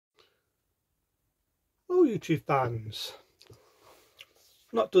Hello YouTube fans.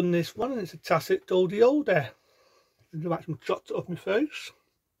 Not done this one and it's a tacit oldie oldie. I've actually chopped it up my face.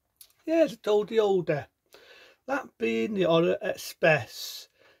 Yeah, it's a oldie oldie. That being the Order Express.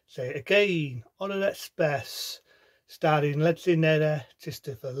 Say it again, Order Express. Starring Lesley Neri,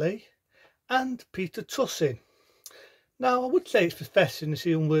 Christopher Lee and Peter Cushing. Now I would say it's professing to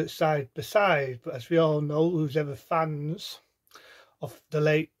see them work side by side, but as we all know, who's ever fans of the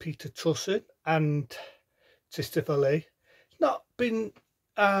late Peter Cushing and Christopher Lee, it's not been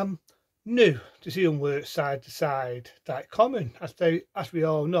new to see them work side to side. That common, as we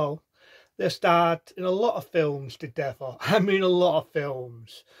all know. They starred in a lot of films together. I mean a lot of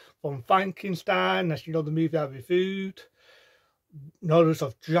films. From Frankenstein, as you know, the movie I reviewed, Notice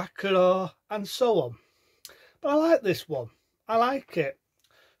of Dracula, and so on. But I like this one. I like it.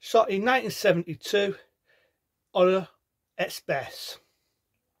 Shot in 1972, Order Express.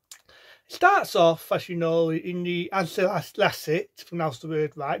 It starts off, as you know, in the Antilasit, from House the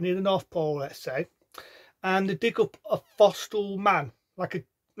Word Right, near the North Pole, let's say, and they dig up a fossil man, like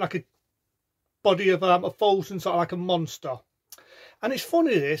a body of a frozen sort of like a monster. And it's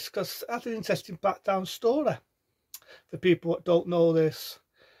funny this because it has an interesting background story for people that don't know this.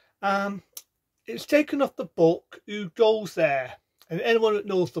 It's taken off the book Who Goes There, and anyone that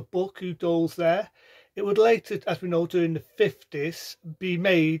knows the book Who Goes There, it would later, as we know, during the 50s, be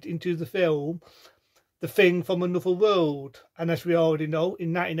made into the film The Thing from Another World. And as we already know,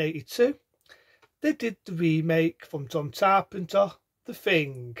 in 1982, they did the remake from John Carpenter, The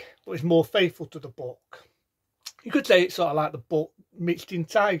Thing, but it's more faithful to the book. You could say it's sort of like the book mixed in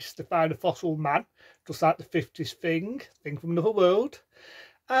ties to find a fossil man, just like the 50s Thing from Another World.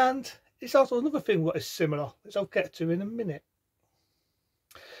 And it's also another thing what is similar, which I'll get to in a minute.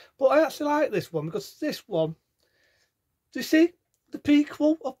 But I actually like this one because this one, do you see the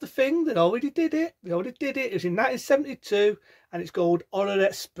prequel of The Thing? They already did it. They already did it. It was in 1972 and it's called Order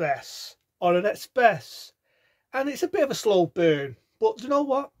Express. Order Express. And it's a bit of a slow burn. But you know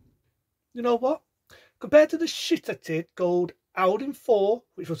what? You know what? Compared to the shit I did called Howling 4,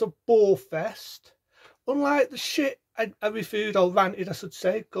 which was a bore fest, unlike the shit I reviewed or ranted, I should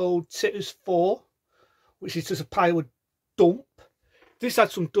say, called Titters 4, which is just a pile of dump, this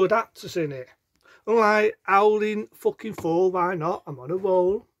had some good actors in it. Unlike Howling fucking 4, why not? I'm on a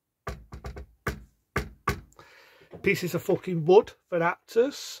roll. Pieces of fucking wood for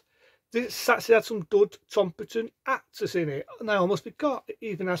actors. This actually had some good competent actors in it. And I almost forgot, it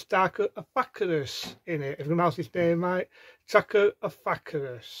even has Taika Waititi in it. If you pronounce his name right, Taika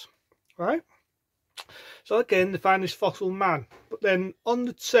Waititi, right? So again, they find this fossil man. But then on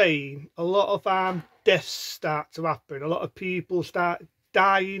the train, a lot of deaths start to happen. A lot of people start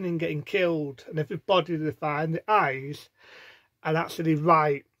dying and getting killed. And everybody they find, the eyes, are actually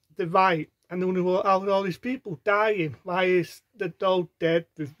right. They're right. And they wonder, well, how are all these people dying? Why is the dog dead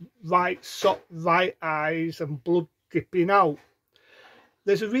with right eyes and blood dripping out?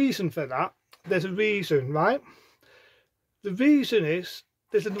 There's a reason for that. There's a reason, right? The reason is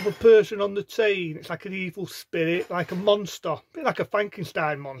there's another person on the train. It's like an evil spirit, like a monster. A bit like a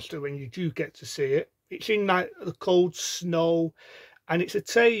Frankenstein monster when you do get to see it. It's in like the cold snow and it's a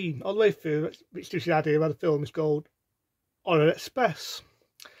train all the way through, which gives you the idea why the film is called Order Express.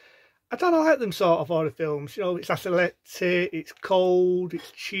 I don't like them sort of horror films, you know, it's athletic, it's cold, it's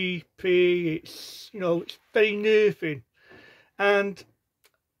cheapy, it's, you know, it's very nerving. And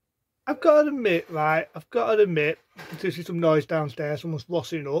I've got to admit, right, there's some noise downstairs, someone's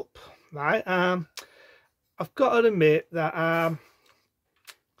washing up, right, I've got to admit that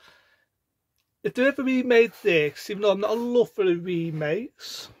if they ever remade this, even though I'm not a lover for the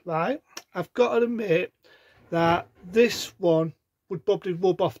remakes, right, I've got to admit that this one would probably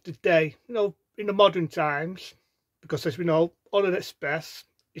rub off today, you know, in the modern times, because as we know, Order Express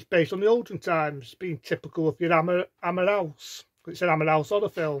is based on the olden times, being typical of your Hammer House. It's an Hammer House horror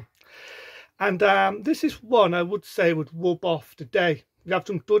film. And this is one I would say would rub off today. You have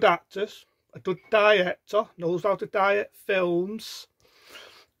some good actors, a good director, knows how to direct films,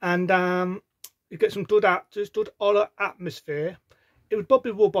 and you get some good actors, good horror atmosphere. It would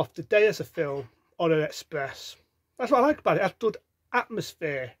probably rub off today as a film, Order Express. That's what I like about it. It has good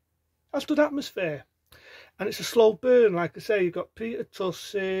atmosphere. That's good atmosphere. And it's a slow burn, like I say. You've got Peter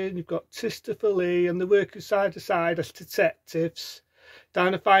Cushing, you've got Christopher Lee, and they're working side to side as detectives,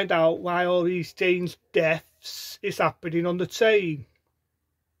 trying to find out why all these strange deaths is happening on the train.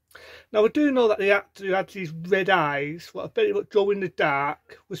 Now, I do know that the actor who had these red eyes, what I bet would glow in the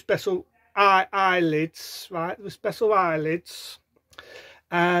dark, with special eyelids, right? With special eyelids.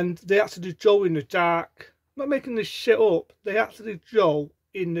 And they actually glow in the dark. I'm not making this shit up. They actually glow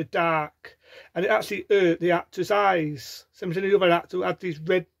in the dark, and it actually hurt the actor's eyes. Same as any other actor who had these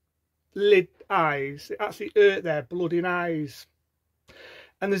red lid eyes, it actually hurt their blooding eyes.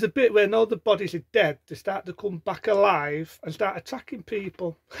 And there's a bit where all the bodies are dead, they start to come back alive and start attacking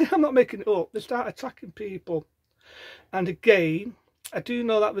people. I'm not making it up, they start attacking people. And again, I do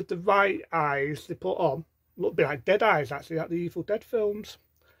know that with the right eyes they put on, look a bit like dead eyes actually, like the Evil Dead films.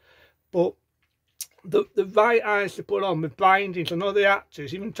 But the right eyes they put on with bindings on all the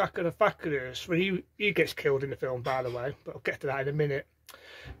actors, even Tsakalofanakis, when he gets killed in the film, by the way, but I'll get to that in a minute.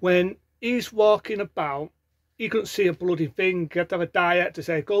 When he's walking about, he couldn't see a bloody thing. You had to have a diet to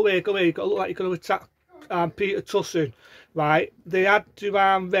say, go away, you've got to look like you're going to attack Peter Tosin, right? They had to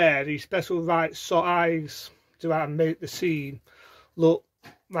wear these special right sort eyes to make the scene look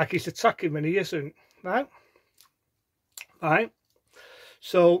like he's attacking when he isn't, right? Right?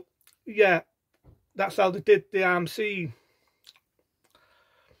 So, yeah, that's how they did the scene.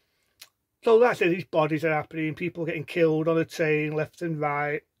 So that's it, these bodies are happening, people getting killed on a train left and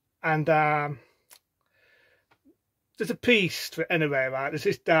right, and there's a priest anyway, right? There's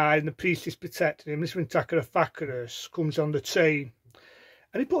this guy and the priest is protecting him. This is when Tsakalofanakis comes on the train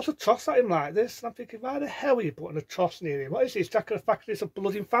and he puts a toss at him like this, and I'm thinking, why the hell are you putting a toss near him? What is this? Tsakalofanakis a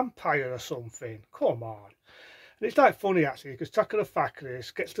bloody vampire or something? Come on. And it's like funny actually, because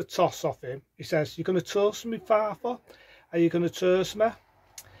Tsakalofanakis gets the toss off him. He says, "You're going to toss me, Father? Are you going to toss me?"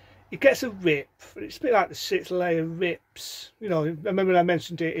 He gets a rip, and it's a bit like the 6-layer rips. You know, remember I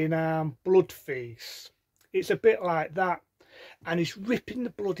mentioned it in Blood Feast. It's a bit like that. And he's ripping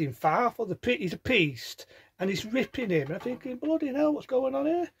the bloody Father. He's a priest, and he's ripping him. And I'm thinking, bloody hell, what's going on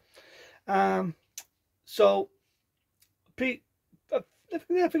here? So, Pete,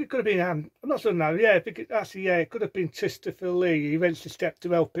 I think it could have been, I'm not sure now, yeah, I think it could have been Christopher Lee. He eventually stepped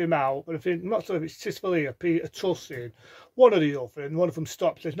to help him out, but I'm not sure if it's Christopher Lee or Peter Tosin, one or the other, and one of them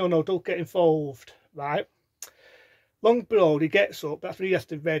stops and says, no, don't get involved, right? Long below, he gets up, that's when he has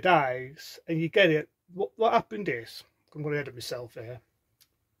the red eyes, and you get it. What happened is, I'm going to edit myself here,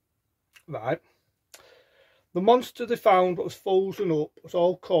 right? The monster they found that was frozen up, was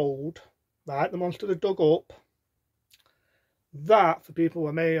all cold, right? The monster they dug up, that, for people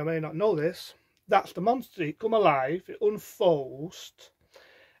who may or may not know this, that's the monster. It come alive, it unfolds,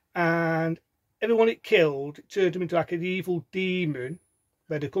 and everyone it killed, it turned them into like an evil demon,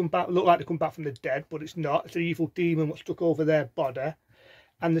 where they come back, look like they come back from the dead, but it's not. It's an evil demon what's took over their body,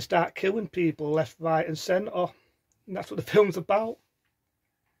 and they start killing people left, right and centre. And that's what the film's about.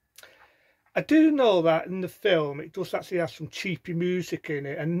 I do know that in the film, it does actually have some cheapy music in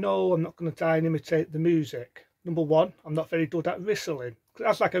it, and no, I'm not going to try and imitate the music. Number one, I'm not very good at whistling. It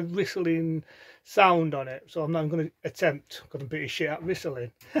has like a whistling sound on it, so I'm not going to attempt, because I'm pretty shit at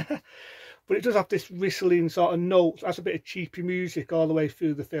whistling. But it does have this whistling sort of notes. It has a bit of cheapy music all the way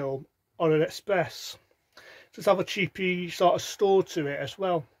through the film, Orient Express. It does have a cheapy sort of store to it as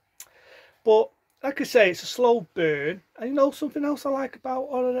well. But like I say, it's a slow burn. And you know something else I like about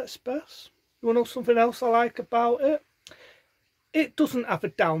Orient Express? You want to know something else I like about it? It doesn't have a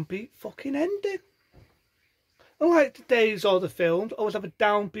downbeat fucking ending. Unlike the days or the films, always have a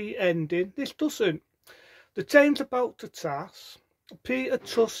downbeat ending. This doesn't. The train's about to pass. Peter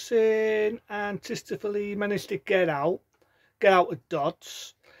Tosin and Christopher Lee managed to get out of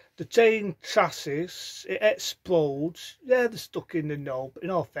Dodds. The train crashes, it explodes. Yeah, they're stuck in the know, but in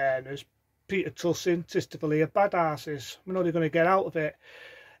all fairness, Peter Tosin, Christopher Lee are badasses. We know they're going to get out of it.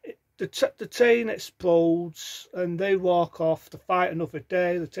 The train explodes and they walk off to fight another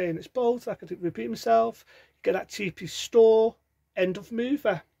day. The train explodes, I could repeat myself. Get that cheapy store, end of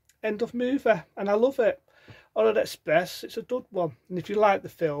movie, and I love it. Orient Express, it's a good one, and if you like the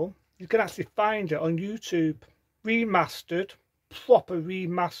film, you can actually find it on YouTube, remastered, proper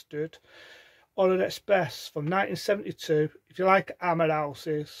remastered, Orient Express from 1972. If you like Hammer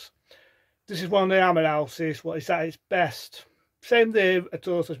Houses, this is one of the Hammer Houses, what is at its best. Same day, of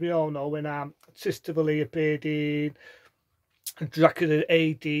course, as we all know, when Christopher Lee appeared in Dracula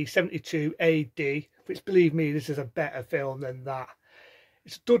AD, 72 AD, which, believe me, this is a better film than that.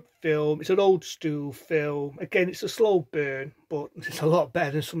 It's a good film, it's an old school film. Again, it's a slow burn, but it's a lot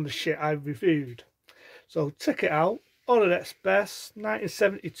better than some of the shit I've reviewed. So check it out, Orient Express,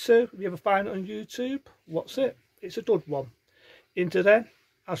 1972. If you ever find it on YouTube, watch it. It's a good one. Into then,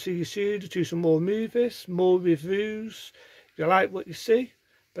 I'll see you soon to do some more movies, more reviews. If you like what you see,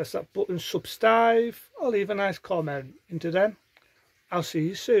 press that button, subscribe, or leave a nice comment. Into then, I'll see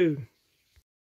you soon.